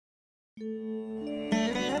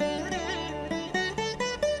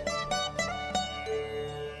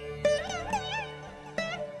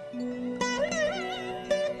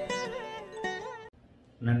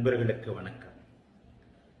நண்பர்களுக்கு வணக்கம்.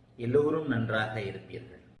 எல்லோரும் நன்றாக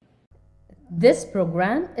இருப்பீர்கள். This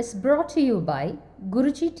program is brought to you by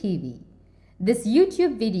Guruji TV. This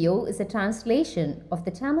YouTube video is a translation of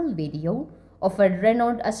the Tamil video of a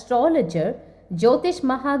renowned astrologer, Jyotish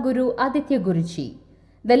Mahaguru Adityaguruji.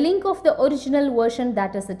 The link of the original version,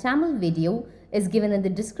 that is the Tamil video, is given in the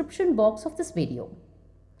description box of this video.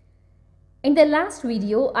 In the last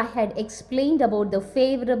video, I had explained about the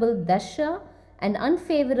favorable dasha and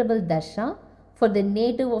unfavorable dasha for the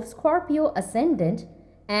native of Scorpio ascendant,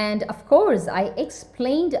 and of course I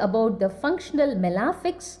explained about the functional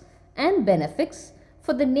malefics and benefics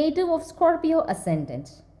for the native of Scorpio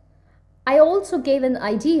ascendant. I also gave an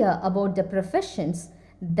idea about the professions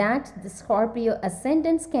that the Scorpio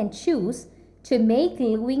ascendants can choose to make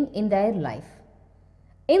living in their life.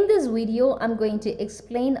 In this video, I'm going to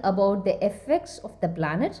explain about the effects of the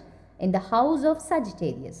planet in the house of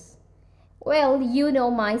Sagittarius. Well, you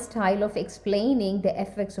know my style of explaining the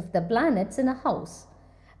effects of the planets in a house.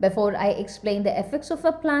 Before I explain the effects of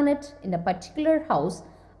a planet in a particular house,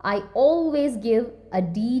 I always give a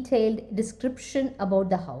detailed description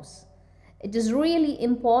about the house. It is really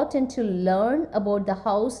important to learn about the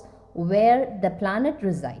house where the planet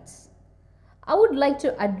resides. I would like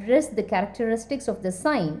to address the characteristics of the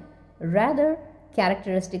sign, rather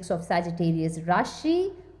characteristics of Sagittarius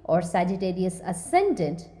Rashi or Sagittarius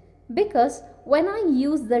ascendant, because when I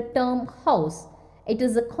use the term house, it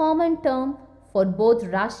is a common term for both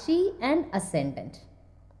Rashi and ascendant.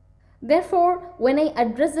 Therefore, when I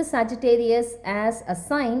address the Sagittarius as a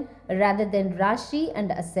sign rather than Rashi and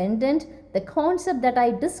ascendant, the concept that I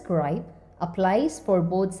describe applies for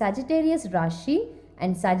both Sagittarius Rashi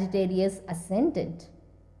and Sagittarius ascendant.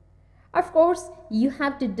 Of course, you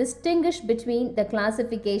have to distinguish between the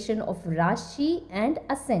classification of Rashi and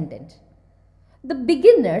ascendant. The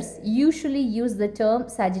beginners usually use the term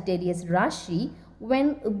Sagittarius Rashi when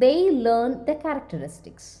they learn the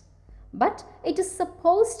characteristics, but it is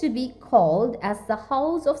supposed to be called as the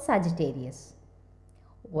house of Sagittarius.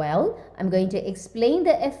 Well, I'm going to explain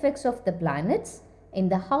the effects of the planets in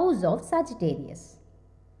the house of Sagittarius.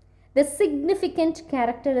 The significant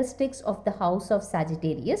characteristics of the house of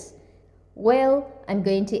Sagittarius. Well, I'm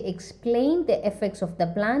going to explain the effects of the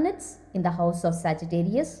planets in the house of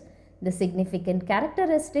Sagittarius, the significant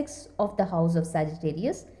characteristics of the house of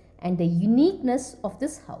Sagittarius, and the uniqueness of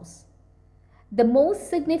this house. The most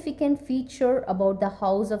significant feature about the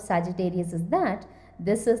house of Sagittarius is that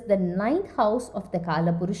this is the 9th house of the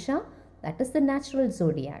Kala Purusha, that is the natural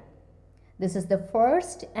zodiac. This is the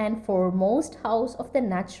first and foremost house of the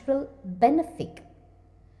natural benefic.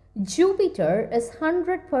 Jupiter is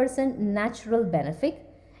 100% natural benefic,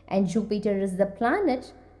 and Jupiter is the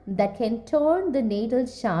planet that can turn the natal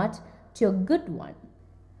chart to a good one.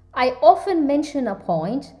 I often mention a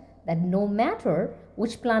point that no matter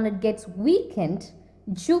which planet gets weakened,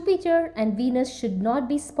 Jupiter and Venus should not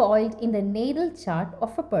be spoiled in the natal chart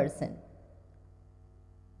of a person.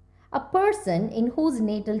 A person in whose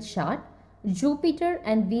natal chart Jupiter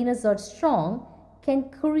and Venus are strong can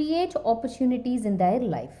create opportunities in their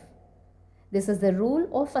life. This is the rule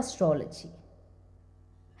of astrology.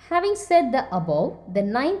 Having said the above, the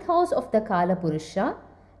 9th house of the Kala Purusha,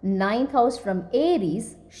 9th house from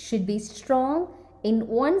Aries, should be strong in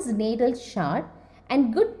one's natal chart,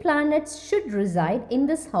 and good planets should reside in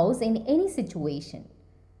this house in any situation.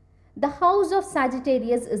 The house of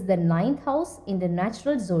Sagittarius is the 9th house in the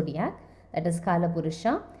natural zodiac, that is Kala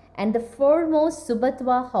Purusha, and the foremost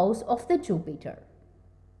Subhatva house of the Jupiter.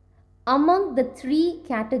 Among the 3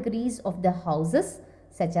 categories of the houses,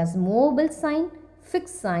 such as mobile sign,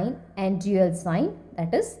 fixed sign and dual sign,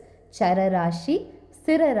 that is Chara Rashi,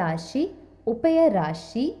 Sthira Rashi, Upaya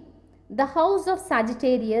Rashi, the house of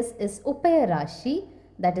Sagittarius is Upaya Rashi,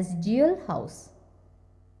 that is dual house.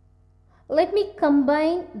 Let me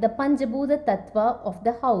combine the Panchabhuta Tattva of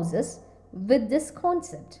the houses with this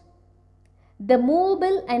concept. The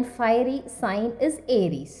mobile and fiery sign is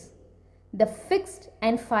Aries. The fixed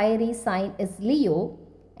and fiery sign is Leo.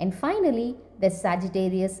 And finally, the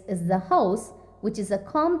Sagittarius is the house which is a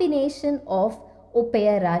combination of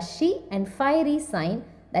Upaya Rashi and fiery sign,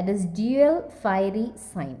 that is dual fiery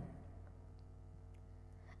sign.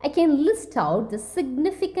 I can list out the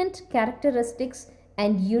significant characteristics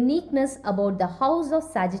and uniqueness about the house of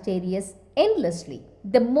Sagittarius endlessly.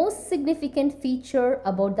 The most significant feature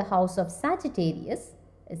about the house of Sagittarius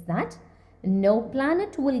is that no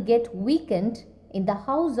planet will get weakened in the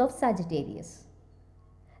house of Sagittarius.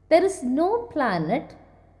 there is no planet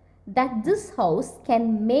that this house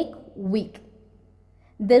can make weak.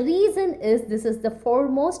 The reason is this is the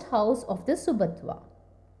foremost house of the Subhatva.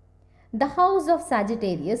 The house of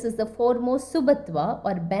Sagittarius is the foremost Subhatva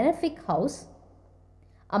or benefic house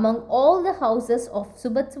among all the houses of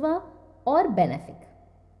Subhatva or benefic.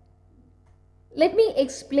 Let me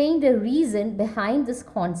explain the reason behind this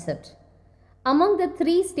concept. Among the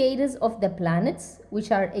three stages of the planets,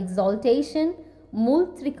 which are exaltation, Mool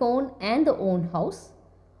Trikon and the own house,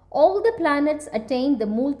 all the planets attain the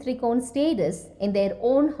Mool Trikon status in their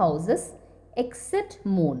own houses except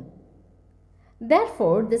Moon.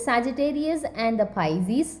 Therefore, the Sagittarius and the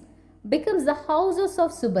Pisces becomes the houses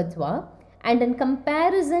of Subhatva, and in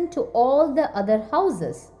comparison to all the other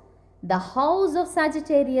houses, the house of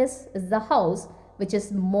Sagittarius is the house which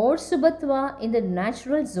is more Subhatva in the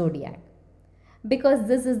natural zodiac, because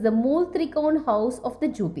this is the Mool Trikon house of the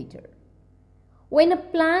Jupiter. When a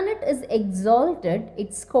planet is exalted,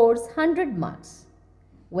 it scores 100 marks.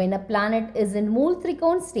 When a planet is in Mool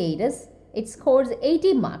Trikon status, it scores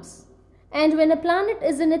 80 marks. And when a planet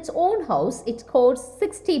is in its own house, it scores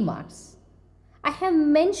 60 marks. I have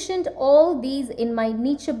mentioned all these in my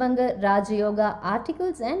Nichabanga Raja Yoga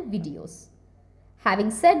articles and videos.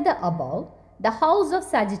 Having said the above, the house of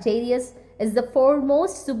Sagittarius is the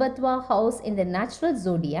foremost Subhatva house in the natural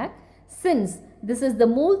zodiac, since this is the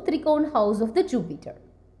Mool Trikon house of the Jupiter.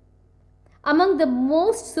 Among the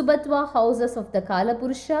most Subhatva houses of the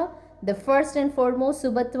Kalapurusha, the first and foremost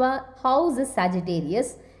Subhatva house is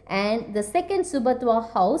Sagittarius, and the second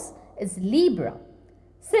Subhatva house is Libra,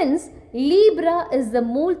 since Libra is the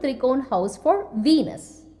Mool Trikon house for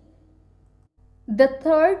Venus. The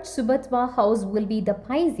third Subhatva house will be the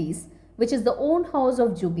Pisces, which is the own house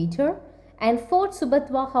of Jupiter, and fourth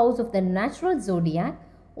Subhatva house of the natural zodiac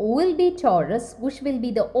will be Taurus, which will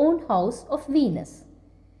be the own house of Venus.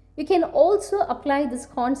 You can also apply this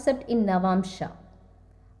concept in Navamsha.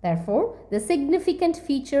 Therefore, the significant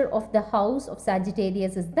feature of the house of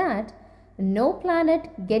Sagittarius is that no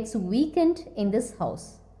planet gets weakened in this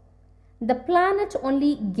house. The planet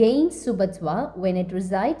only gains Subhatva when it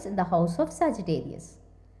resides in the house of Sagittarius.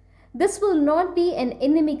 This will not be an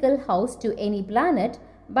inimical house to any planet,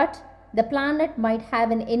 but the planet might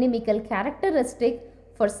have an inimical characteristic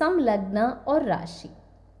for some Lagna or Rashi.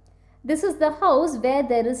 This is the house where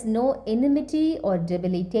there is no enmity or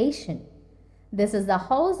debilitation. This is the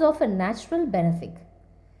house of a natural benefic.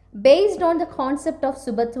 Based on the concept of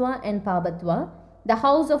Subhatva and Pabhatva, the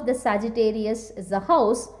house of the Sagittarius is a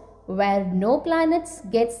house where no planets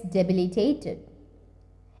gets debilitated.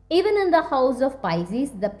 Even in the house of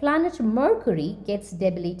Pisces, the planet Mercury gets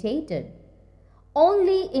debilitated.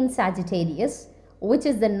 Only in Sagittarius, which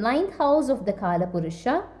is the ninth house of the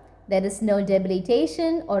Kalapurusha, there is no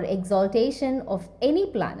debilitation or exaltation of any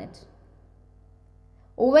planet.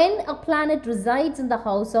 When a planet resides in the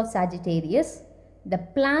house of Sagittarius, the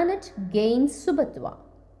planet gains Subhatva.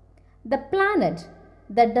 The planet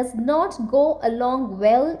that does not go along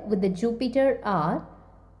well with the Jupiter are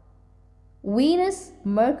Venus,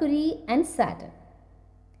 Mercury and Saturn.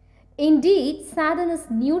 Indeed, Saturn is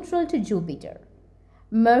neutral to Jupiter.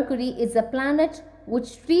 Mercury is a planet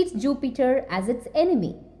which treats Jupiter as its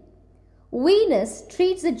enemy. Venus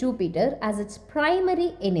treats the Jupiter as its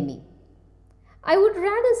primary enemy. I would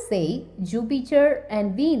rather say Jupiter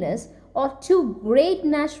and Venus are two great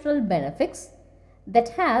natural benefics that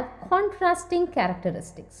have contrasting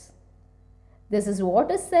characteristics. This is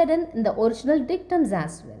what is said in the original dictums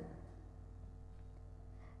as well.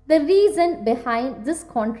 The reason behind this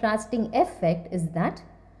contrasting effect is that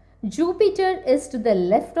Jupiter is to the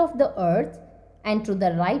left of the Earth and to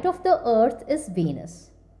the right of the Earth is Venus.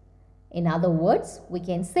 In other words, we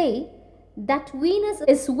can say that Venus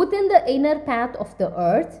is within the inner path of the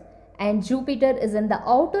Earth and Jupiter is in the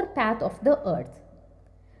outer path of the Earth.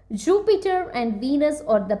 Jupiter and Venus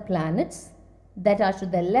are the planets that are to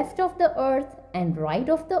the left of the Earth and right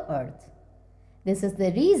of the Earth. This is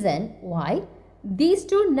the reason why these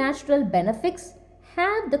two natural benefics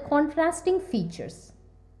have the contrasting features.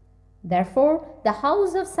 Therefore, the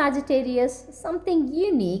house of Sagittarius is something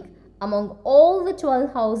unique among all the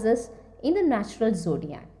 12 houses in the natural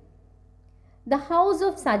zodiac. The house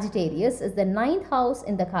of Sagittarius is the ninth house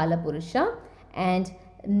in the Kalapurusha, and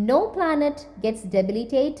no planet gets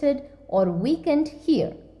debilitated or weakened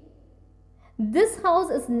here. This house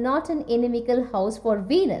is not an inimical house for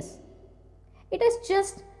Venus. It is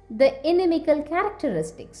just the inimical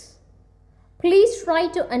characteristics. Please try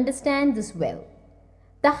to understand this well.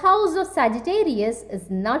 The house of Sagittarius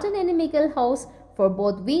is not an inimical house for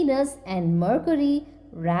both Venus and Mercury.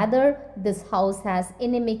 Rather, this house has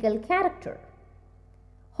inimical character.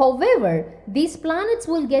 However, these planets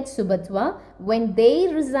will get Subhatva when they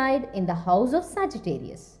reside in the house of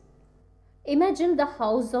Sagittarius. Imagine the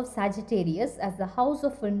house of Sagittarius as the house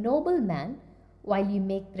of a noble man while you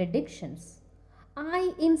make predictions.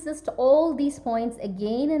 I insist all these points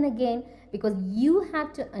again and again because you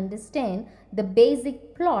have to understand the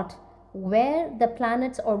basic plot where the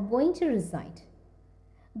planets are going to reside.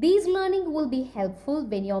 These learning will be helpful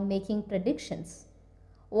when you are making predictions.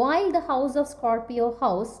 While the house of Scorpio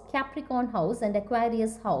house, Capricorn house and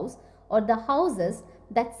Aquarius house are the houses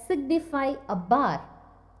that signify a bar,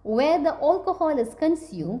 where the alcohol is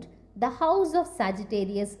consumed, the house of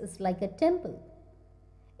Sagittarius is like a temple.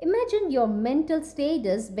 Imagine your mental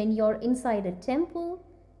status when you're inside a temple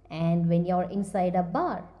and when you're inside a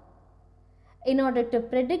bar. In order to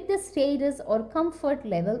predict the status or comfort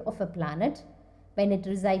level of a planet when it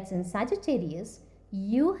resides in Sagittarius,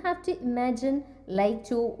 you have to imagine like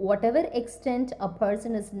to whatever extent a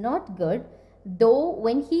person is not good, though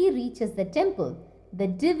when he reaches the temple, the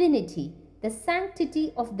divinity, the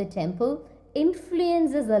sanctity of the temple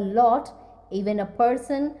influences a lot even a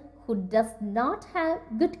person who does not have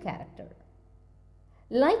good character.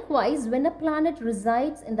 Likewise, when a planet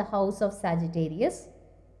resides in the house of Sagittarius,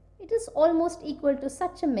 it is almost equal to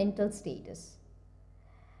such a mental status.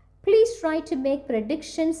 Please try to make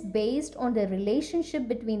predictions based on the relationship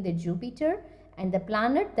between the Jupiter and the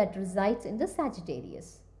planet that resides in the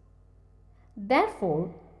Sagittarius.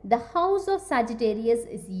 Therefore, the house of Sagittarius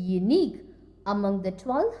is unique among the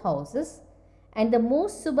 12 houses and the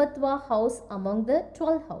most Subhatva house among the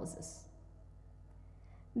 12 houses.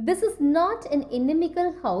 This is not an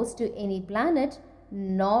inimical house to any planet,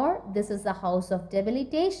 nor this is a house of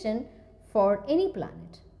debilitation for any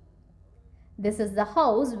planet. This is the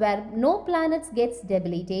house where no planets gets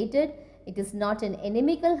debilitated. It is not an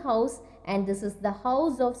inimical house, and this is the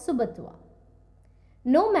house of Subhatva.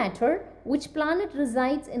 No matter which planet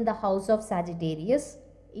resides in the house of Sagittarius,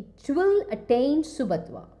 it will attain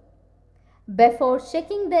Subhatva. Before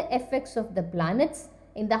checking the effects of the planets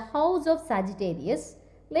in the house of Sagittarius,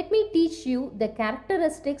 let me teach you the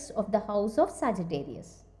characteristics of the house of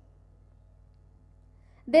Sagittarius.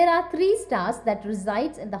 There are 3 stars that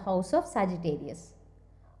resides in the house of Sagittarius: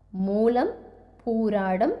 Moolam,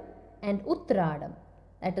 Pooradam and Uttradam.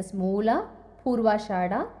 That is Moola,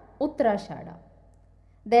 Purvashada, Uttarashada.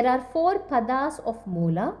 There are 4 padas of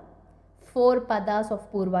Moola, 4 padas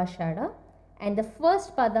of Purvashada and the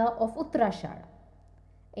first pada of Uttarashada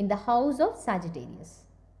in the house of Sagittarius.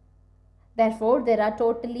 Therefore, there are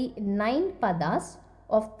totally 9 padas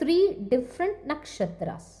of 3 different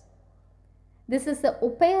nakshatras. This is the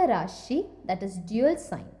Upaya Rashi, that is dual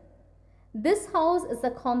sign. This house is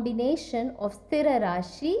a combination of Sthira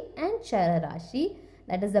Rashi and Chara Rashi,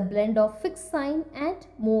 that is a blend of fixed sign and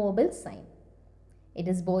movable sign. It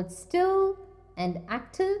is both still and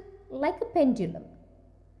active like a pendulum.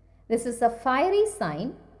 This is a fiery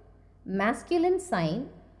sign, masculine sign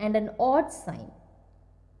and an odd sign.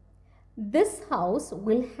 This house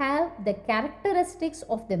will have the characteristics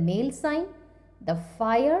of the male sign, the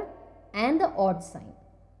fire and the odd sign.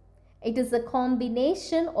 It is a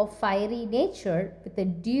combination of fiery nature with a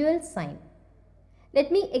dual sign.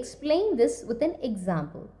 Let me explain this with an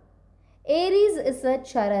example. Aries is a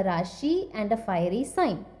Chara Rashi and a fiery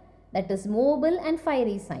sign, that is mobile and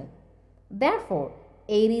fiery sign. Therefore,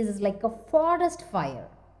 Aries is like a forest fire.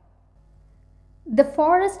 The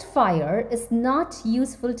forest fire is not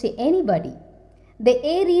useful to anybody. The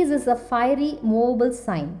Aries is a fiery mobile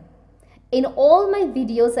sign. In all my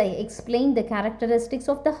videos, I explain the characteristics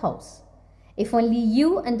of the house. If only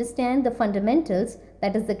you understand the fundamentals,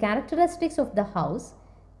 that is the characteristics of the house,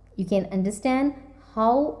 you can understand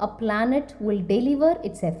how a planet will deliver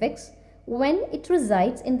its effects when it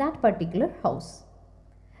resides in that particular house.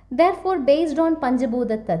 Therefore, based on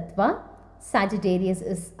Panchabhuta Tattva, Sagittarius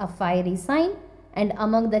is a fiery sign, and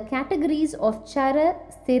among the categories of Chara,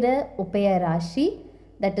 Sthira, Upaya Rashi,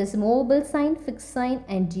 that is mobile sign, fixed sign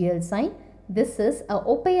and dual sign, this is a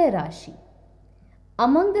Upaya Rashi.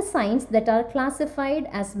 Among the signs that are classified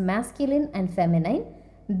as masculine and feminine,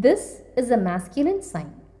 this is a masculine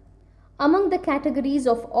sign. Among the categories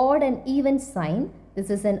of odd and even sign, this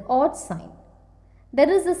is an odd sign. There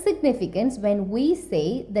is a significance when we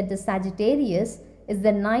say that the Sagittarius is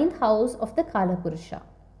the 9th house of the Kalapurusha.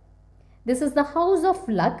 This is the house of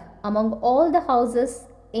luck among all the houses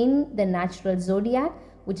in the natural zodiac,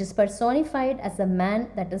 which is personified as a man,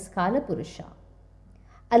 that is Kalapurusha.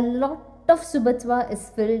 A lot of Subhatva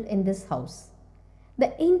is filled in this house.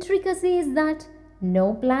 The intricacy is that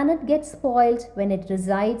no planet gets spoiled when it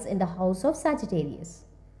resides in the house of Sagittarius.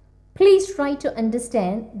 Please try to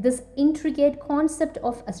understand this intricate concept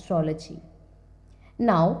of astrology.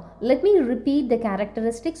 Now, let me repeat the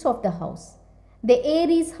characteristics of the house. The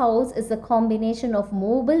Aries house is a combination of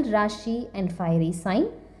mobile Rashi and fiery sign.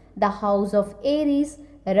 The house of Aries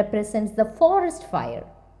represents the forest fire.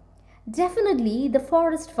 Definitely, the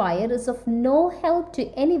forest fire is of no help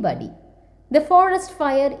to anybody. The forest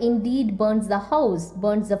fire indeed burns the house,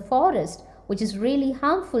 burns the forest, which is really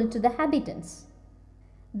harmful to the habitants.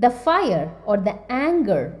 The fire or the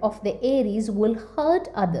anger of the Aries will hurt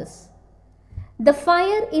others. The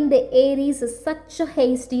fire in the Aries is such a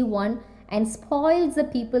hasty one and spoils the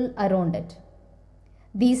people around it.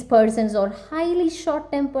 These persons are highly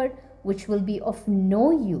short-tempered, which will be of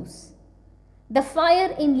no use. The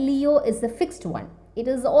fire in Leo is a fixed one. It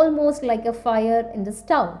is almost like a fire in the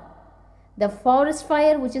stove. The forest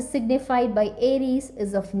fire, which is signified by Aries,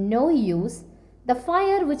 is of no use. The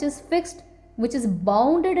fire which is fixed, which is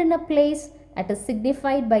bounded in a place, that is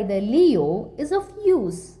signified by the Leo, is of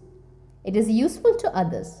use. It is useful to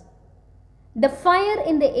others. The fire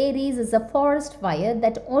in the Aries is a forest fire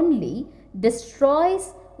that only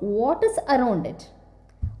destroys what is around it,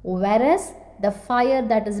 whereas the fire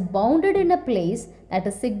that is bounded in a place, that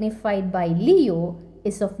is signified by Leo,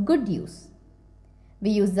 is of good use.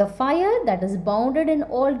 We use the fire that is bounded in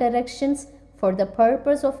all directions for the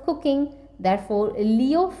purpose of cooking. Therefore,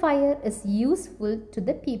 Leo fire is useful to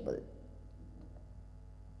the people.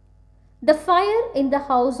 The fire in the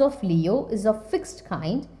house of Leo is of fixed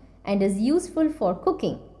kind and is useful for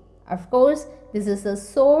cooking. Of course, this is a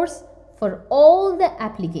source for all the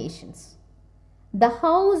applications. The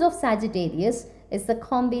house of Sagittarius is the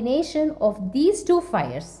combination of these two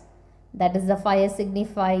fires, that is the fire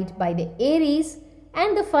signified by the Aries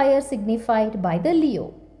and the fire signified by the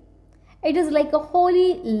Leo. It is like a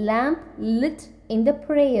holy lamp lit in the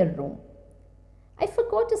prayer room. I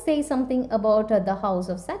forgot to say something about the house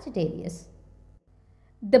of Sagittarius.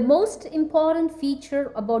 The most important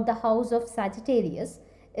feature about the house of Sagittarius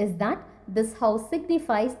is that this house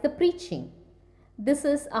signifies the preaching. This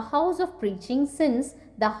is a house of preaching since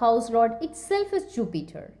the house lord itself is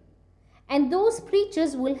Jupiter. And those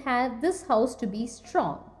preachers will have this house to be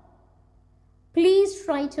strong. Please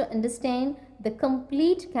try to understand the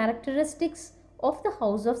complete characteristics of the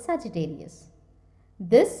house of Sagittarius.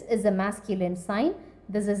 This is a masculine sign,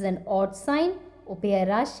 this is an odd sign, Upaya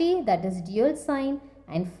Rashi, that is dual sign,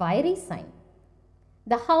 and fiery sign.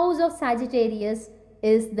 The house of Sagittarius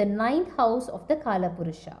is the 9th house of the Kala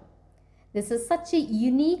Purusha. This is such a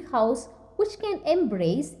unique house which can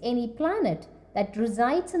embrace any planet that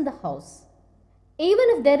resides in the house. Even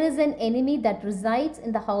if there is an enemy that resides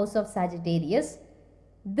in the house of Sagittarius,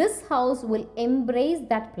 this house will embrace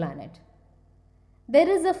that planet. There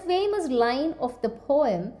is a famous line of the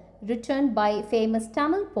poem written by famous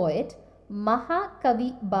Tamil poet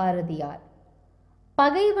Mahakavi Bharadiyar.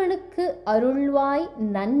 Pagaivanukku arulvai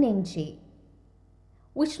nannenje,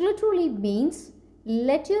 which literally means,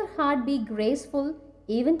 let your heart be graceful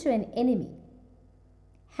even to an enemy.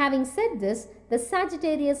 Having said this, the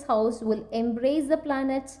Sagittarius house will embrace the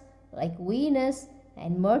planets like Venus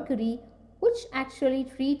and Mercury, which actually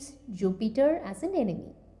treats Jupiter as an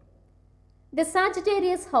enemy. The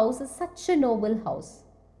Sagittarius house is such a noble house.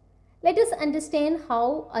 Let us understand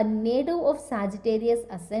how a native of Sagittarius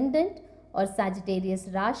ascendant or Sagittarius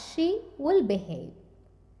Rashi will behave.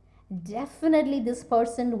 Definitely this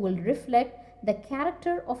person will reflect the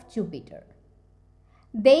character of Jupiter.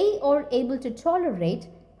 They are able to tolerate,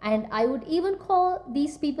 and I would even call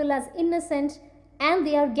these people as innocent, and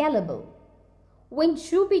they are gullible. When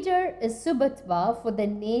Jupiter is Subhatva for the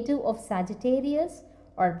native of Sagittarius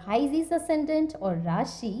or Pisces ascendant or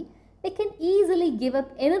Rashi, they can easily give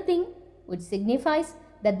up anything, which signifies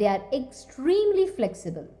that they are extremely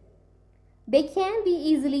flexible. They can be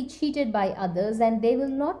easily cheated by others and they will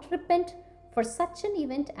not repent for such an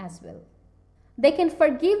event as well. They can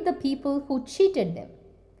forgive the people who cheated them.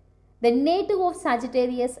 The native of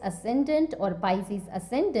Sagittarius ascendant or Pisces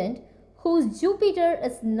ascendant whose Jupiter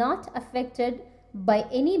is not affected by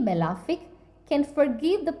any malefic can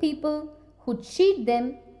forgive the people who cheat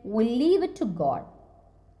them, will leave it to God.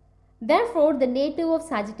 Therefore, the native of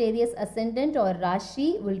Sagittarius ascendant or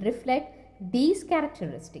Rashi will reflect these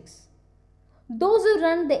characteristics. Those who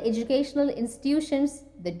run the educational institutions,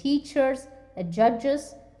 the teachers, the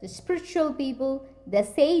judges, the spiritual people, the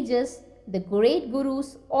sages, the great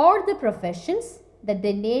gurus, or the professions that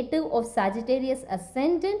the native of Sagittarius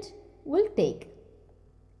ascendant will take.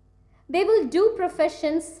 They will do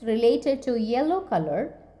professions related to yellow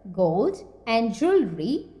color, gold, and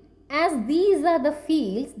jewelry, as these are the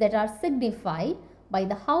fields that are signified by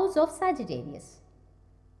the house of Sagittarius.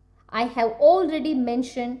 I have already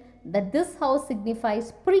mentioned that this house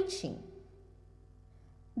signifies preaching.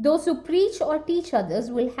 Those who preach or teach others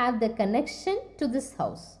will have the connection to this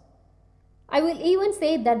house. I will even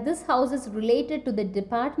say that this house is related to the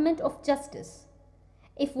Department of Justice.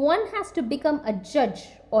 If one has to become a judge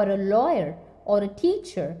or a lawyer or a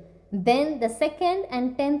teacher, then the 2nd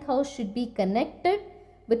and 10th house should be connected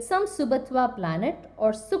with some Subhatva planet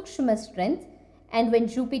or Sukshma strength, and when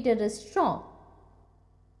Jupiter is strong.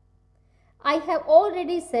 I have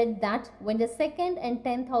already said that when the 2nd and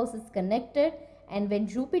 10th house is connected and when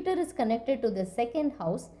Jupiter is connected to the 2nd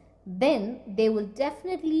house, then they will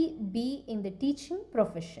definitely be in the teaching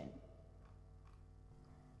profession.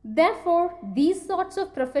 Therefore, these sorts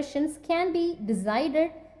of professions can be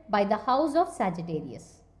decided by the house of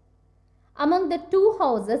Sagittarius. Among the 2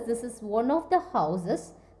 houses, this is one of the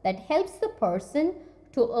houses that helps the person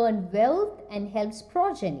to earn wealth and helps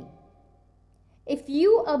progeny. If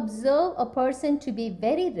you observe a person to be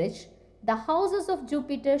very rich, the houses of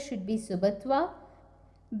Jupiter should be Subhatva.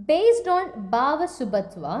 Based on Bhava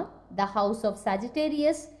Subhatva, the house of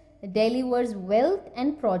Sagittarius delivers wealth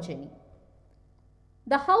and progeny.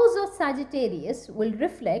 The house of Sagittarius will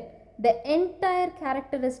reflect the entire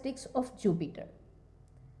characteristics of Jupiter.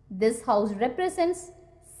 This house represents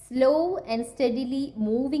slow and steadily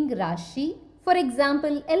moving Rashi, for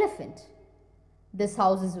example, elephant. This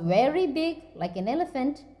house is very big, like an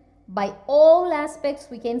elephant. By all aspects,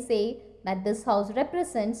 we can say that this house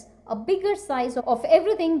represents a bigger size of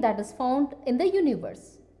everything that is found in the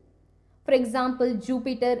universe. For example,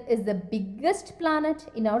 Jupiter is the biggest planet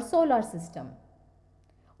in our solar system.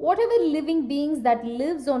 Whatever living beings that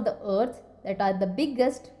lives on the earth that are the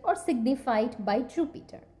biggest are signified by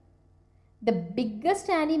Jupiter. The biggest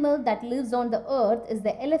animal that lives on the earth is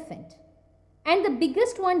the elephant. And the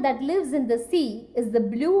biggest one that lives in the sea is the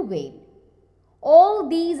blue whale. All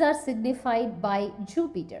these are signified by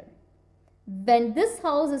Jupiter. When this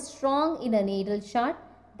house is strong in a natal chart,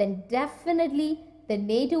 then definitely the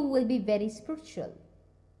native will be very spiritual.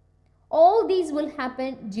 All these will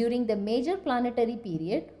happen during the major planetary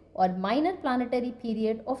period or minor planetary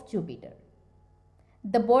period of Jupiter.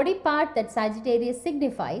 The body part that Sagittarius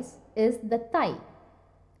signifies is the thigh.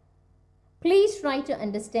 Please try to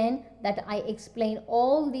understand that I explain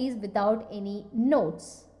all these without any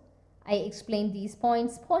notes. I explain these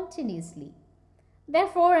points spontaneously.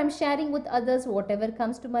 Therefore, I am sharing with others whatever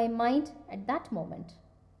comes to my mind at that moment.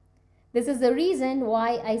 This is the reason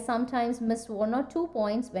why I sometimes miss 1 or 2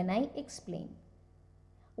 points when I explain.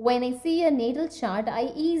 When I see a natal chart,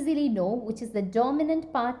 I easily know which is the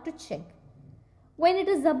dominant part to check. When it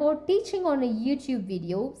is about teaching on a YouTube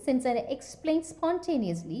video, since I explain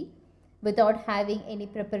spontaneously without having any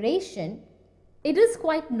preparation, it is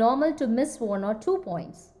quite normal to miss 1 or 2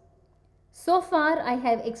 points. So far, I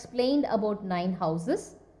have explained about 9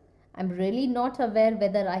 houses. I am really not aware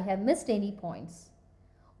whether I have missed any points.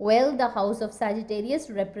 Well, the house of Sagittarius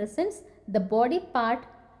represents the body part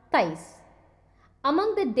thighs.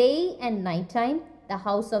 Among the day and night time, the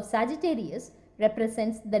house of Sagittarius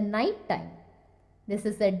represents the night time. This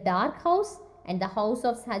is a dark house, and the house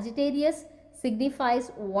of Sagittarius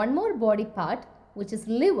signifies one more body part, which is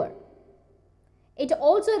liver. It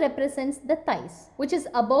also represents the thighs, which is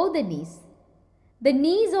above the knees. The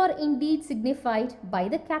knees are indeed signified by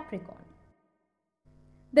the Capricorn.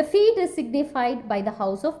 The feet is signified by the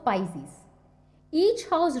house of Pisces. Each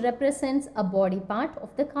house represents a body part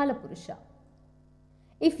of the Kalapurusha.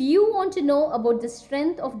 If you want to know about the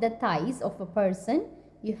strength of the thighs of a person,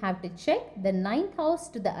 you have to check the 9th house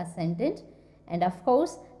to the ascendant, and of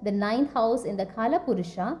course the 9th house in the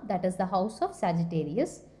Kalapurusha, that is the house of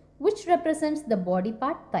Sagittarius, which represents the body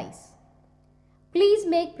part thighs. Please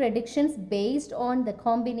make predictions based on the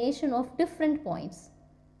combination of different points.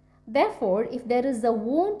 Therefore, if there is a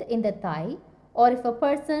wound in the thigh, or if a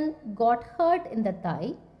person got hurt in the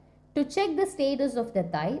thigh, to check the status of the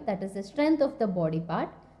thigh, that is the strength of the body part,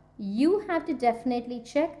 you have to definitely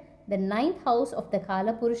check the 9th house of the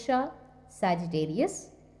Kalapurusha, Sagittarius,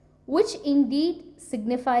 which indeed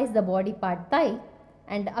signifies the body part thigh.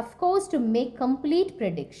 And of course, to make complete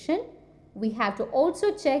prediction, we have to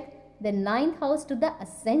also check the 9th house to the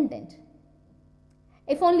ascendant.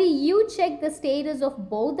 If only you check the status of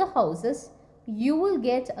both the houses, you will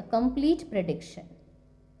get a complete prediction.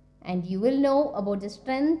 And you will know about the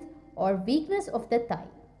strength or weakness of the thigh.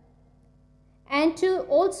 And to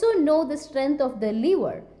also know the strength of the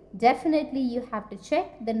liver, definitely you have to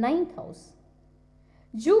check the 9th house.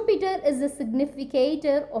 Jupiter is the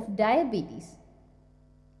significator of diabetes.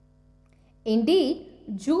 Indeed,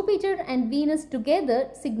 Jupiter and Venus together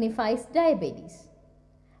signifies diabetes.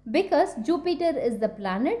 because Jupiter is the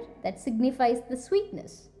planet that signifies the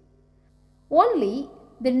sweetness. Only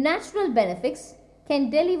the natural benefics can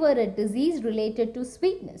deliver a disease related to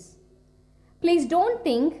sweetness. Please don't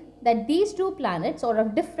think that these two planets are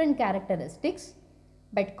of different characteristics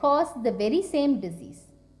but cause the very same disease.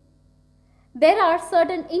 There are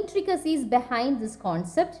certain intricacies behind this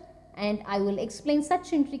concept, and I will explain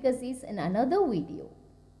such intricacies in another video.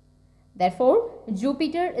 Therefore,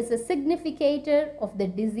 Jupiter is a significator of the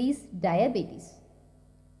disease diabetes.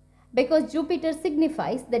 Because Jupiter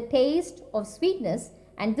signifies the taste of sweetness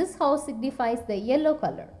and this house signifies the yellow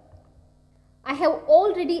color. I have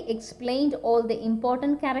already explained all the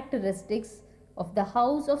important characteristics of the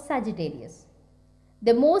house of Sagittarius.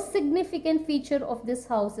 The most significant feature of this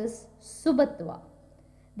house is Subhatva.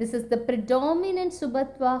 This is the predominant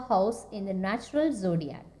Subhatva house in the natural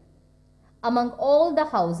zodiac. Among all the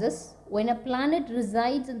houses, when a planet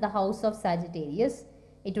resides in the house of Sagittarius,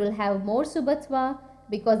 it will have more Subhatva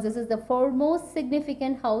because this is the foremost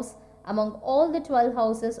significant house among all the 12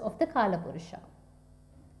 houses of the Kalapurusha.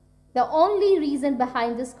 The only reason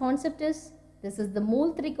behind this concept is this is the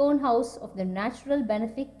Mool Trikon house of the natural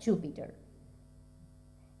benefic Jupiter.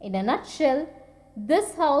 In a nutshell,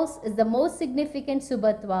 this house is the most significant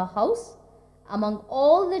Subhatva house among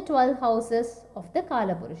all the 12 houses of the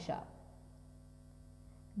Kalapurusha.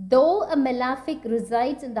 Though a malefic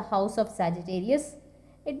resides in the house of Sagittarius,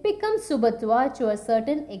 it becomes Subhatva to a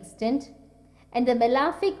certain extent, and the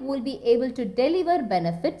malefic will be able to deliver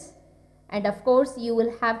benefits, and of course you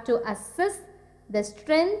will have to assess the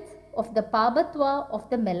strength of the Pabatva of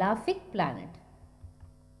the malefic planet.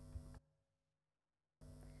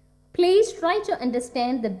 Please try to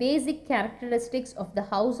understand the basic characteristics of the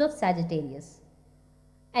house of Sagittarius.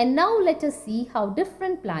 And now let us see how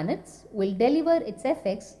different planets will deliver its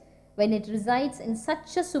effects when it resides in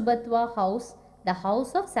such a Subhatva house, the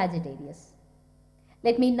house of Sagittarius.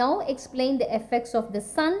 Let me now explain the effects of the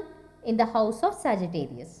Sun in the house of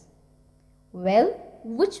Sagittarius. Well,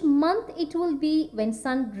 which month it will be when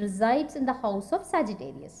Sun resides in the house of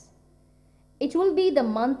Sagittarius? It will be the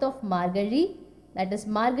month of Margazhi, that is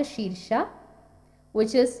Margashirsha,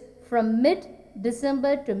 which is from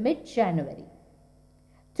mid-December to mid-January.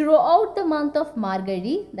 Throughout the month of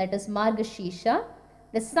Margazhi, that is Margashirsha,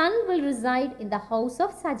 the Sun will reside in the house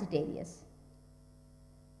of Sagittarius.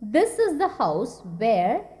 This is the house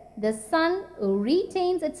where the Sun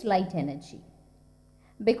retains its light energy.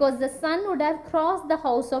 Because the Sun would have crossed the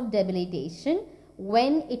house of debilitation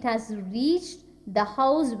when it has reached the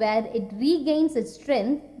house where it regains its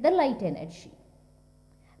strength, the light energy.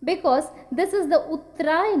 Because this is the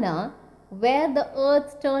Uttarayana where the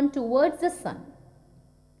earth turned towards the Sun.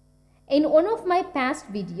 In one of my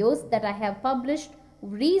past videos that I have published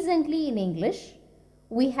recently in English,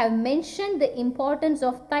 we have mentioned the importance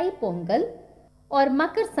of Thai Pongal or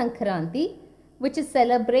Makar Sankranti, which is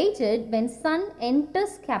celebrated when Sun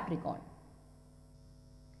enters Capricorn.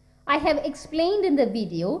 I have explained in the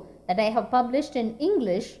video that I have published in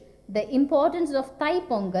English the importance of Thai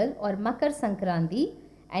Pongal or Makar Sankranti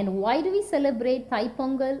and why do we celebrate Thai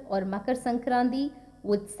Pongal or Makar Sankranti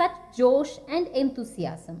with such josh and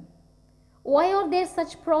enthusiasm. Why are there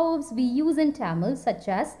such proverbs we use in Tamil such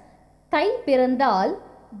as Thai Pirandal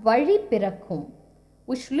Vali Pirakkum,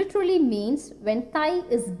 which literally means when Thai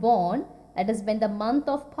is born, that is when the month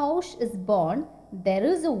of Paush is born, there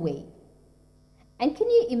is a way. And can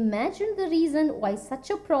you imagine the reason why such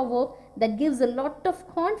a proverb that gives a lot of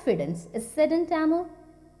confidence is said in Tamil?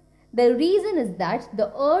 The reason is that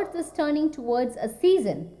the earth is turning towards a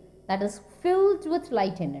season that is filled with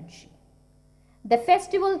light energy. The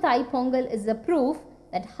festival Thai Pongal is a proof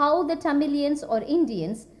that how the Tamilians or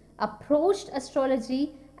Indians approached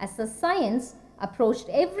astrology as a science approached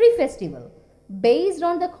every festival based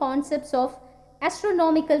on the concepts of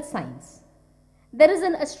astronomical science. There is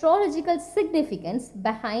an astrological significance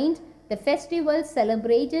behind the festivals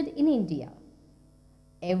celebrated in India.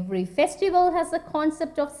 Every festival has a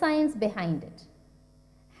concept of science behind it.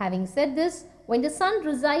 Having said this, when the Sun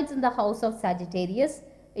resides in the house of Sagittarius,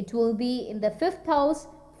 it will be in the 5th house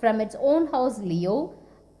from its own house Leo,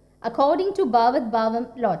 according to Bhavat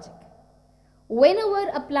Bhavam logic. Whenever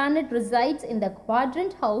a planet resides in the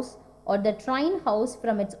quadrant house or the trine house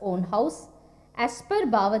from its own house, as per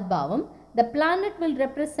Bhavat Bhavam, the planet will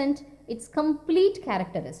represent its complete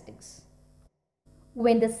characteristics.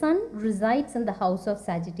 When the Sun resides in the house of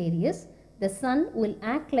Sagittarius, the Sun will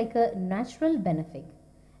act like a natural benefic,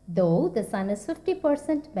 though the Sun is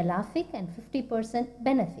 50% malefic and 50%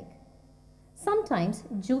 benefic. Sometimes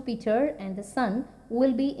Jupiter and the Sun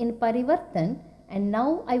will be in Parivartan, and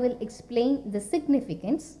now I will explain the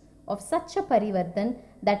significance of such a Parivartan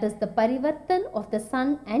that is the parivartan of the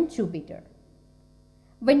Sun and Jupiter.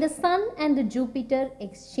 When the Sun and the Jupiter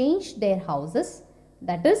exchange their houses,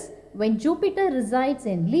 that is, when Jupiter resides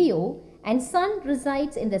in Leo and Sun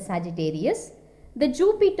resides in the Sagittarius, the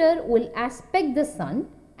Jupiter will aspect the Sun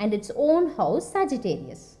and its own house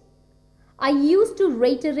Sagittarius. I used to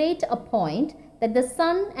reiterate a point that the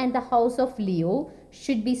Sun and the house of Leo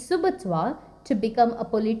should be Subhatva to become a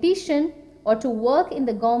politician or to work in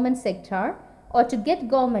the government sector or to get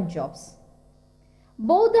government jobs.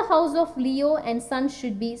 Both the house of Leo and Sun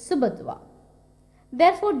should be Subhatva.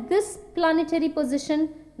 Therefore, this planetary position,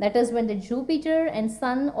 that is when the Jupiter and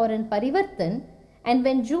Sun are in Parivartan and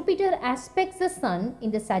when Jupiter aspects the Sun in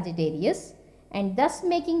the Sagittarius and thus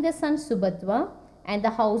making the Sun Subhatva and the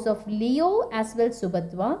house of Leo as well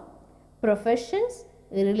Subhatva, professions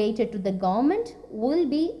related to the government will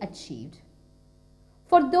be achieved.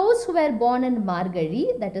 For those who were born in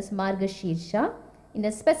Margari, that is Margashirsha, in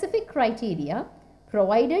a specific criteria,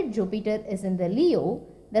 provided Jupiter is in the Leo,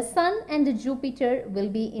 the Sun and the Jupiter will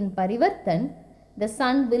be in Parivartan, the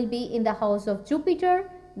Sun will be in the house of Jupiter,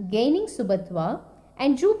 gaining Subhatva,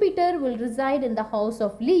 and Jupiter will reside in the house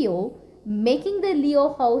of Leo, making the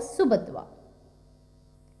Leo house Subhatva.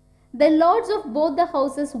 The lords of both the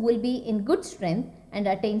houses will be in good strength and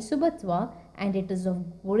attain Subhatva, and it is of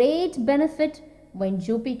great benefit when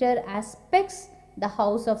Jupiter aspects the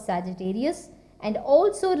house of Sagittarius and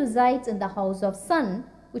also resides in the house of Sun,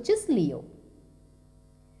 which is Leo.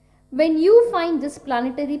 When you find this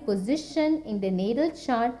planetary position in the natal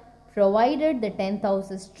chart, provided the 10th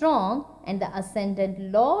house is strong and the ascendant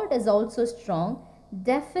lord is also strong,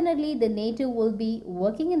 definitely the native will be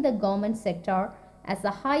working in the government sector as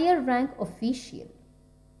a higher rank official.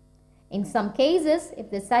 In some cases, if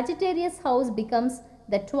the Sagittarius house becomes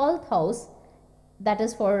the 12th house, that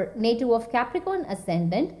is for native of Capricorn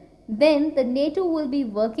ascendant, then the native will be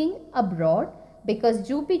working abroad because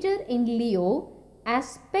Jupiter in Leo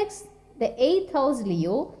aspects the 8th house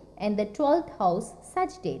Leo and the 12th house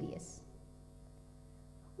Sagittarius.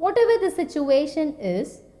 Whatever the situation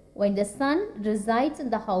is, when the Sun resides in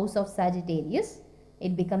the house of Sagittarius,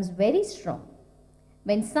 it becomes very strong.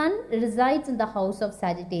 When Sun resides in the house of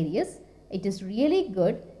Sagittarius, it is really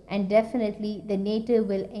good and definitely the native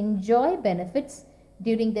will enjoy benefits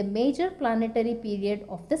during the major planetary period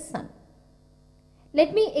of the Sun.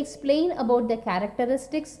 Let me explain about the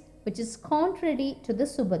characteristics which is contrary to the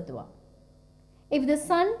Subhatva. If the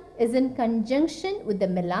Sun is in conjunction with the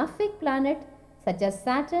malefic planet such as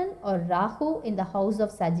Saturn or Rahu in the house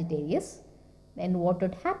of Sagittarius, then what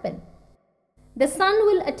would happen? The Sun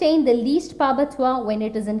will attain the least Pabhatva when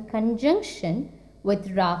it is in conjunction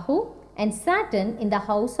with Rahu and Saturn in the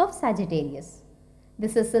house of Sagittarius.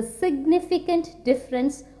 This is a significant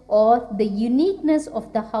difference or the uniqueness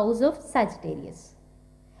of the house of Sagittarius.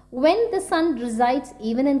 When the Sun resides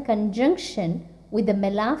even in conjunction with the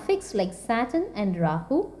malefics like Saturn and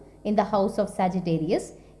Rahu in the house of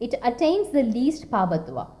Sagittarius, it attains the least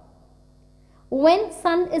Pabhatva. When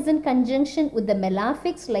Sun is in conjunction with the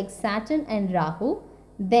malefics like Saturn and Rahu,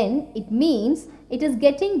 then it means it is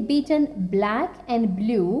getting beaten black and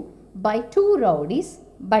blue by two rowdies.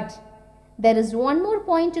 But there is one more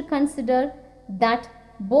point to consider, that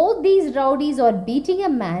both these rowdies are beating a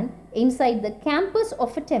man inside the campus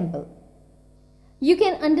of a temple. You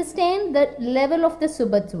can understand the level of the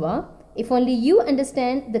Subhatva if only you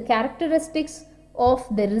understand the characteristics of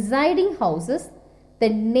the residing houses, the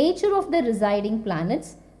nature of the residing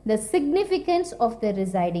planets, the significance of the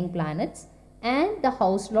residing planets, and the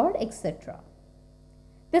house lord, etc.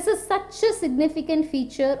 This is such a significant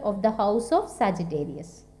feature of the house of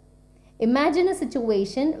Sagittarius. Imagine a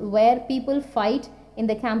situation where people fight in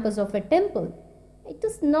the campus of a temple. It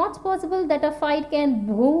is not possible that a fight can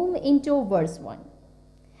boom into verse 1.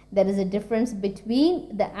 There is a difference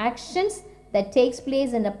between the actions that takes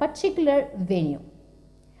place in a particular venue.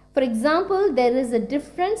 For example, there is a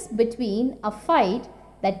difference between a fight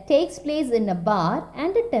that takes place in a bar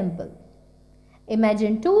and a temple.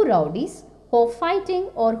 Imagine two rowdies who are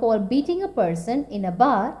fighting or who are beating a person in a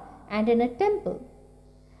bar and in a temple.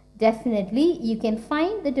 Definitely, you can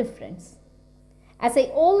find the difference. As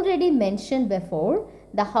I already mentioned before,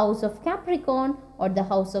 the house of Capricorn or the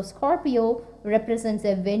house of Scorpio represents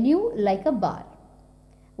a venue like a bar,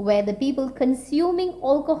 where the people consuming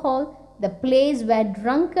alcohol, the place where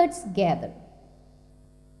drunkards gather.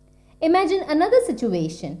 Imagine another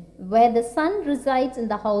situation where the Sun resides in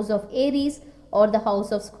the house of Aries or the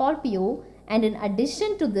house of Scorpio, and in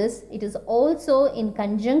addition to this, it is also in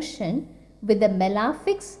conjunction with the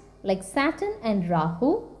malefics like Saturn and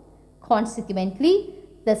Rahu. Consequently,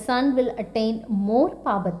 the Sun will attain more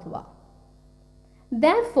Pabhatva.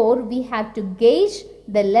 Therefore, we have to gauge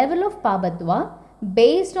the level of pabatwa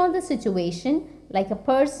based on the situation, like a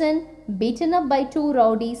person beaten up by two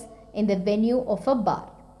rowdies in the venue of a bar.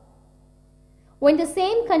 When the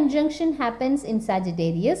same conjunction happens in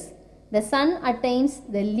Sagittarius, the sun attains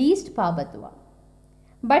the least pabatwa.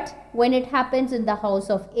 But when it happens in the house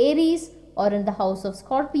of Aries or in the house of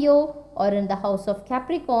Scorpio or in the house of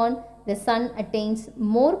Capricorn, the sun attains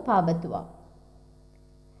more pabatwa.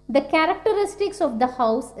 The characteristics of the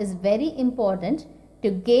house is very important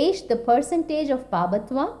to gauge the percentage of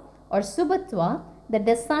pabatwa or subhatwa that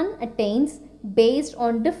the sun attains based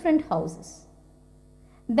on different houses.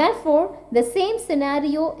 Therefore, the same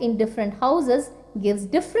scenario in different houses gives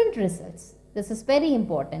different results. This is very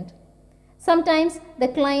important. Sometimes the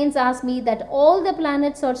clients ask me that all the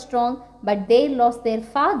planets are strong, but they lost their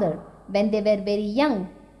father when they were very young.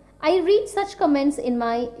 I read such comments in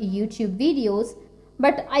my YouTube videos,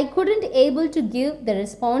 but I couldn't able to give the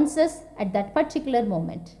responses at that particular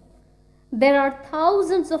moment. There are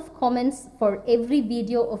thousands of comments for every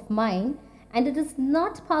video of mine, and it is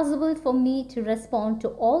not possible for me to respond to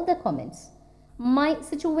all the comments. My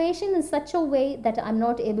situation is such a way that I'm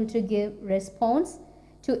not able to give response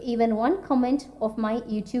to even one comment of my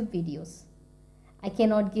YouTube videos. I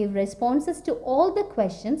cannot give responses to all the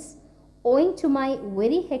questions owing to my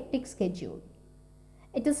very hectic schedule.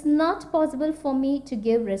 It is not possible for me to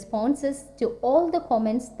give responses to all the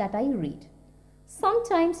comments that I read.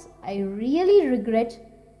 Sometimes I really regret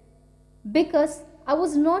because I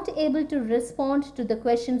was not able to respond to the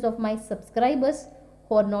questions of my subscribers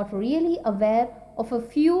who are not really aware of a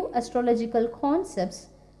few astrological concepts,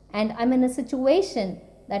 and I'm in a situation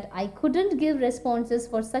that I couldn't give responses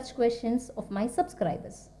for such questions of my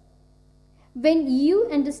subscribers. When you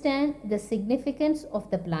understand the significance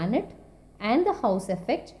of the planet and the house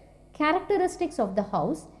effect, characteristics of the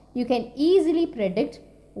house, you can easily predict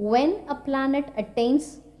when a planet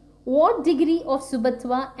attains what degree of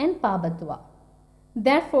subhatwa and pabatwa.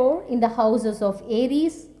 Therefore, in the houses of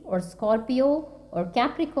Aries or Scorpio or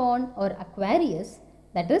Capricorn or Aquarius,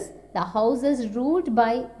 that is, the houses ruled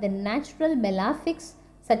by the natural malefics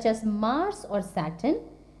such as Mars or Saturn,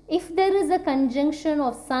 if there is a conjunction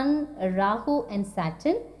of Sun, Rahu and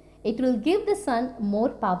Saturn, it will give the Sun more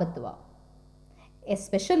pabatwa.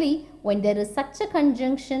 Especially when there is such a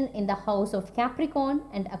conjunction in the house of Capricorn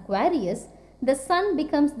and Aquarius, the Sun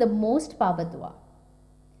becomes the most pabatwa.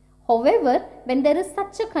 However, when there is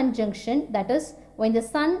such a conjunction, that is, when the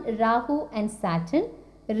Sun, Rahu and Saturn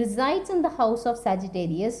resides in the house of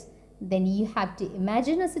Sagittarius, then you have to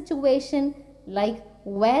imagine a situation like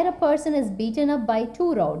where a person is beaten up by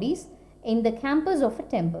two rowdies in the campus of a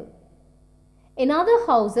temple. In other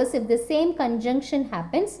houses, if the same conjunction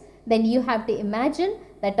happens, then you have to imagine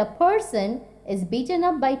that a person is beaten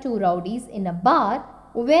up by two rowdies in a bar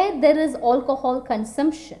where there is alcohol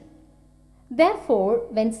consumption. Therefore,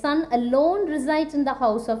 when Sun alone resides in the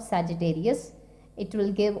house of Sagittarius, it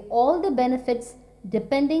will give all the benefits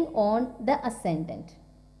depending on the ascendant.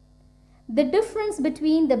 The difference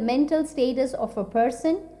between the mental status of a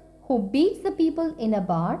person who beats the people in a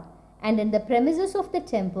bar and in the premises of the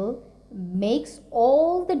temple makes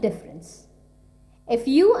all the difference. If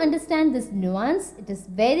you understand this nuance, it is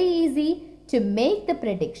very easy to make the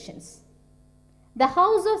predictions. The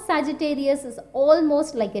house of Sagittarius is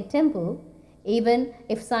almost like a temple. Even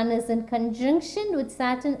if Sun is in conjunction with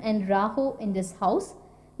Saturn and Rahu in this house,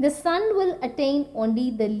 the Sun will attain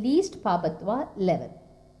only the least pabatwa level.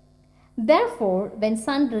 Therefore, when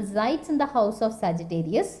Sun resides in the house of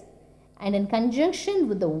Sagittarius and in conjunction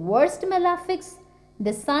with the worst malefics,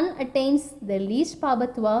 the Sun attains the least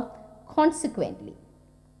pabatwa consequently.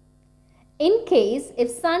 In case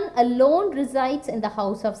if Sun alone resides in the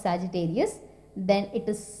house of Sagittarius, then it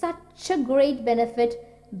is such a great benefit,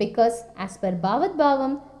 because as per Bhavat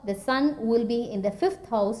Bhavam, the Sun will be in the 5th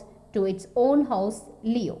house to its own house,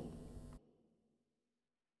 Leo.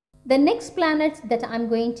 The next planet that I am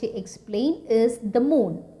going to explain is the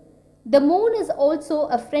Moon. The Moon is also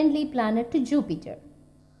a friendly planet to Jupiter.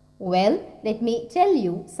 Well, let me tell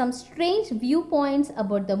you some strange viewpoints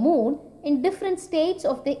about the Moon in different states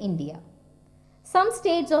of the India. Some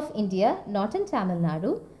states of India, not in Tamil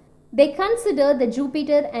Nadu, they consider the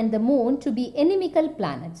Jupiter and the Moon to be inimical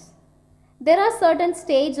planets. There are certain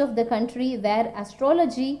states of the country where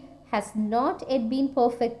astrology has not yet been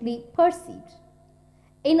perfectly perceived.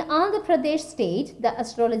 In Andhra Pradesh state, the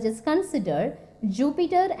astrologers consider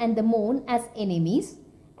Jupiter and the Moon as enemies,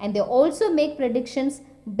 and they also make predictions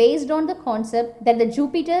based on the concept that the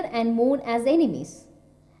Jupiter and Moon as enemies.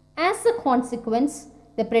 As a consequence,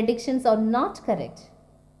 the predictions are not correct.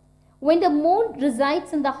 When the Moon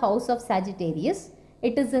resides in the house of Sagittarius,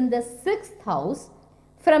 it is in the 6th house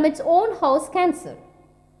from its own house Cancer.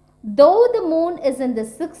 Though the moon is in the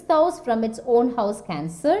 6th house from its own house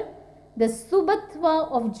Cancer, the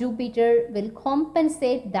Subhatva of Jupiter will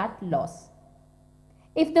compensate that loss.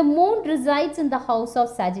 If the moon resides in the house of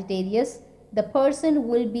Sagittarius, the person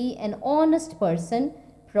will be an honest person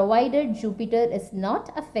provided Jupiter is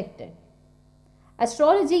not affected.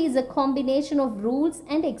 Astrology is a combination of rules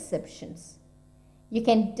and exceptions. You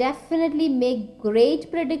can definitely make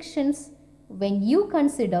great predictions when you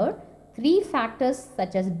consider 3 factors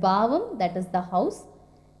such as Bhavam, that is the house,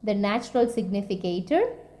 the natural significator,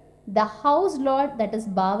 the house lord, that is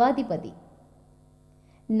Bhavadipati.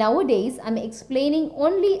 Nowadays, I am explaining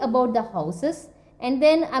only about the houses, and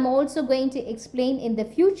then I am also going to explain in the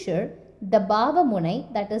future the Bhava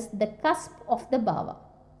Munai, that is the cusp of the Bhava.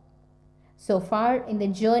 So far in the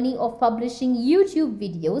journey of publishing YouTube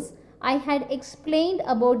videos, I had explained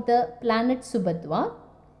about the planet Subhatva,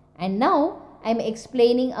 and now I am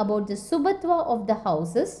explaining about the Subhatva of the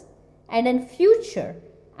houses, and in future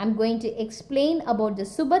I am going to explain about the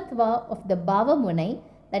Subhatva of the Bhava Munai,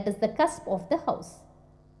 that is the cusp of the house.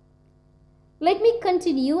 Let me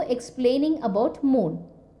continue explaining about moon.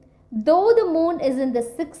 Though the moon is in the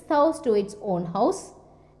 6th house to its own house,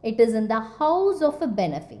 it is in the house of a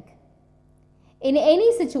benefic. In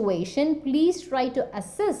any situation, please try to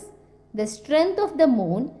assess the strength of the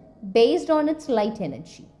moon based on its light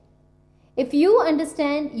energy. If you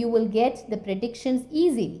understand, you will get the predictions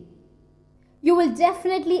easily. You will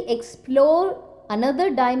definitely explore another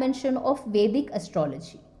dimension of Vedic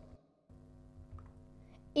astrology.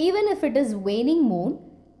 Even if it is waning moon,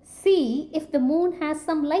 see if the moon has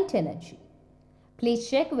some light energy. Please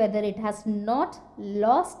check whether it has not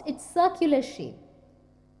lost its circular shape.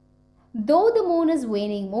 Though the moon is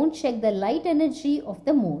waning moon, check the light energy of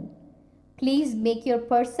the moon. Please make your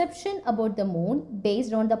perception about the moon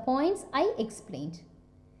based on the points I explained.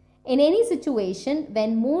 In any situation,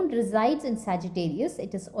 when moon resides in Sagittarius,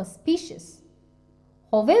 it is auspicious.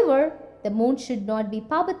 However, the moon should not be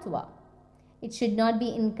Pabatva. It should not be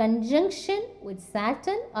in conjunction with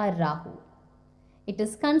Saturn or Rahu. It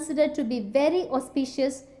is considered to be very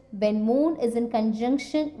auspicious when moon is in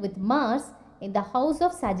conjunction with Mars in the house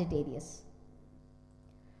of Sagittarius.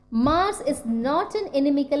 Mars is not an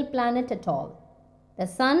inimical planet at all. The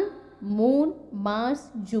Sun, Moon, Mars,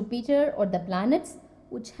 Jupiter or the planets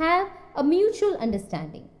which have a mutual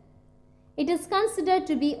understanding. It is considered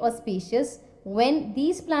to be auspicious when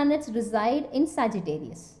these planets reside in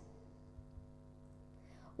Sagittarius.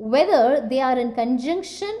 Whether they are in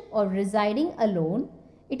conjunction or residing alone,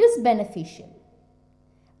 it is beneficial.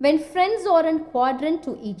 When friends are in quadrant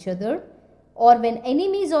to each other or when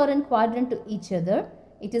enemies are in quadrant to each other,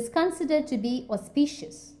 it is considered to be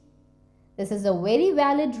auspicious. This is a very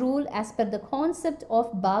valid rule as per the concept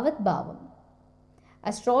of Bhavat Bhavam.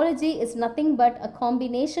 Astrology is nothing but a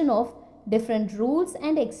combination of different rules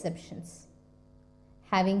and exceptions.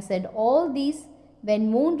 Having said all these,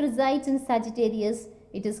 when moon resides in Sagittarius,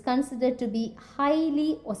 it is considered to be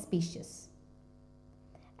highly auspicious.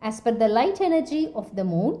 As per the light energy of the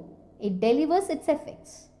moon, it delivers its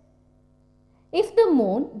effects. If the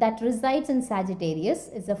moon that resides in Sagittarius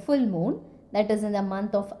is a full moon, that is in the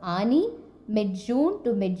month of Ani, mid-June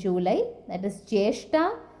to mid-July, that is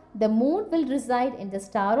Jyeshta, the moon will reside in the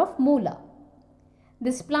star of Mula.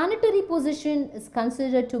 This planetary position is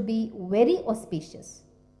considered to be very auspicious.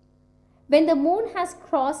 When the moon has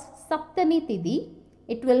crossed Saptami Tidhi,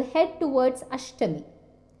 it will head towards Ashtami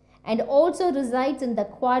and also resides in the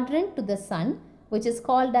quadrant to the sun, which is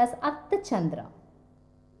called as Artha Chandra.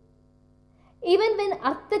 Even when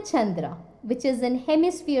Artha Chandra, which is in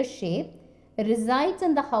hemisphere shape, resides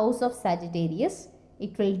in the house of Sagittarius,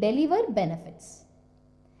 it will deliver benefits.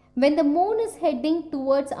 When the moon is heading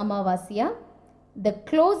towards Amavasya, the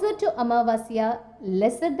closer to Amavasya,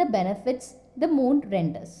 lesser the benefits the moon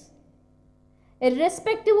renders.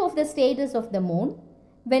 Irrespective of the status of the moon,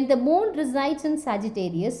 when the moon resides in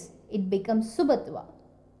Sagittarius, it becomes Subhatva.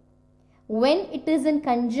 When it is in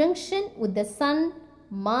conjunction with the Sun,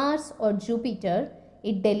 Mars or Jupiter,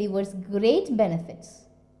 it delivers great benefits.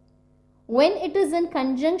 When it is in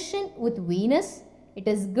conjunction with Venus, it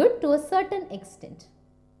is good to a certain extent.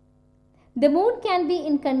 The moon can be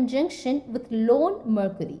in conjunction with lone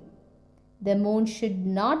Mercury. The moon should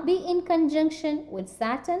not be in conjunction with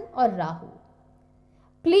Saturn or Rahu.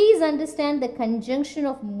 Please understand the conjunction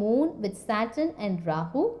of moon with Saturn and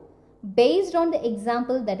Rahu based on the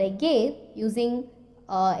example that I gave using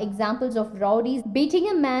examples of rowdies beating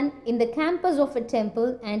a man in the campus of a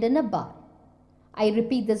temple and in a bar. I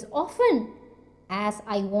repeat this often as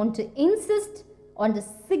I want to insist on the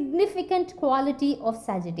significant quality of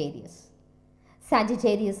Sagittarius.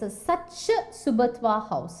 Sagittarius is such a Subhatva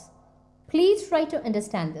house. Please try to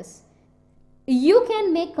understand this. You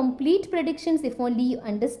can make complete predictions if only you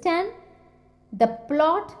understand the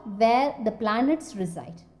plot where the planets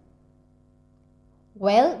reside.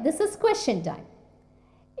 Well, this is question time.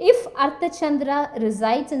 If Chandra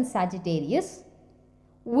resides in Sagittarius,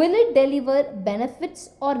 will it deliver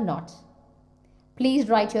benefits or not? Please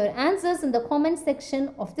write your answers in the comment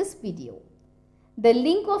section of this video. The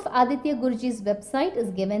link of adityaguruji's website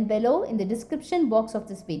is given below in the description box of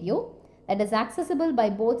this video, that is accessible by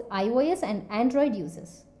both iOS and Android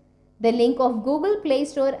users. The link of Google Play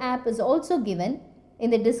Store app is also given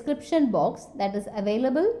in the description box, that is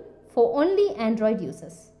available for only Android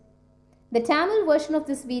users. The Tamil version of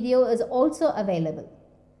this video is also available.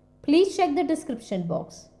 Please check the description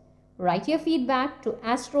box. Write your feedback to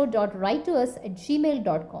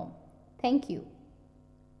astro.writetous@gmail.com. Thank you.